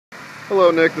Hello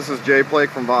Nick, this is Jay Plake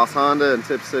from Voss Honda in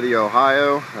Tipp City,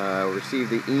 Ohio. Received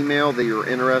the email that you're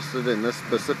interested in this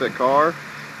specific car.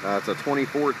 It's a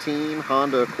 2014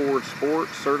 Honda Accord Sport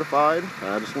certified.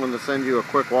 I just wanted to send you a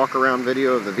quick walk around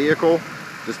video of the vehicle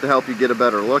just to help you get a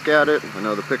better look at it. I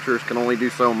know the pictures can only do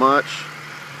so much.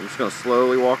 I'm just going to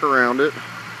slowly walk around it.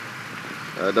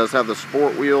 It does have the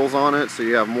sport wheels on it, so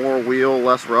you have more wheel,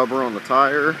 less rubber on the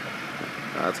tire.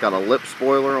 It's got a lip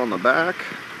spoiler on the back.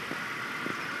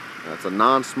 It's a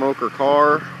non-smoker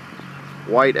car,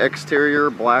 white exterior,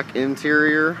 black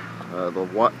interior.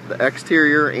 The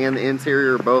exterior and the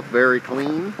interior are both very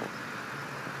clean.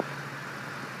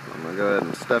 I'm going to go ahead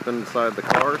and step inside the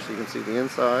car so you can see the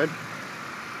inside.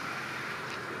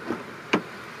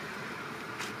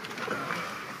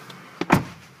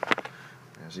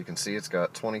 As you can see, it's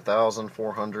got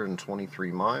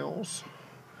 20,423 miles.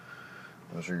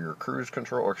 Those are your cruise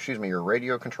control, or excuse me, your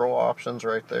radio control options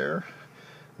right there.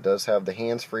 It does have the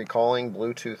hands-free calling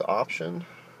Bluetooth option.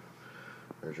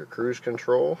 There's your cruise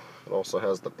control. It also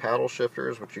has the paddle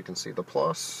shifters, which you can see the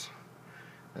plus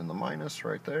and the minus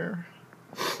right there.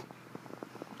 It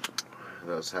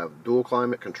does have dual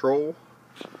climate control.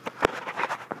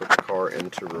 Put the car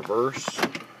into reverse.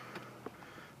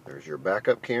 There's your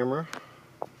backup camera.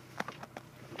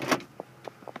 Just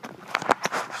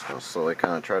going to slowly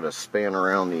kind of try to span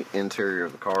around the interior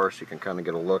of the car so you can kind of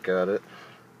get a look at it.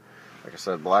 Like I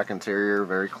said, black interior,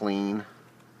 very clean.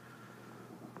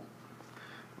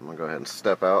 I'm going to go ahead and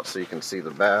step out so you can see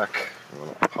the back. I'm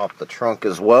going to pop the trunk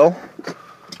as well.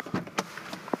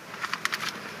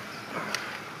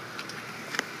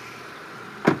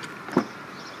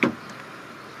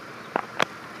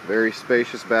 Very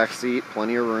spacious back seat,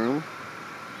 plenty of room.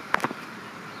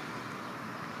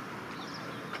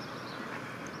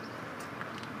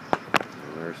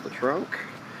 And there's the trunk.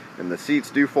 And the seats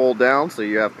do fold down, so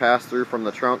you have pass-through from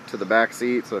the trunk to the back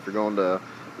seat. So if you're going to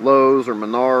Lowe's or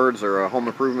Menards or a home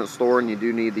improvement store and you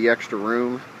do need the extra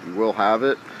room, you will have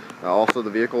it. Also, the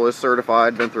vehicle is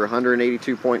certified, been through a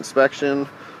 182-point inspection,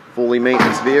 fully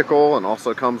maintenance vehicle, and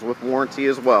also comes with warranty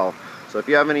as well. So if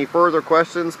you have any further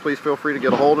questions, please feel free to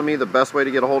get a hold of me. The best way to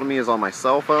get a hold of me is on my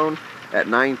cell phone at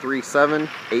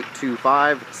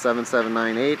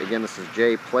 937-825-7798. Again, this is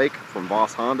Jay Plake from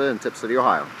Voss Honda in Tipp City,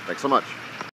 Ohio. Thanks so much.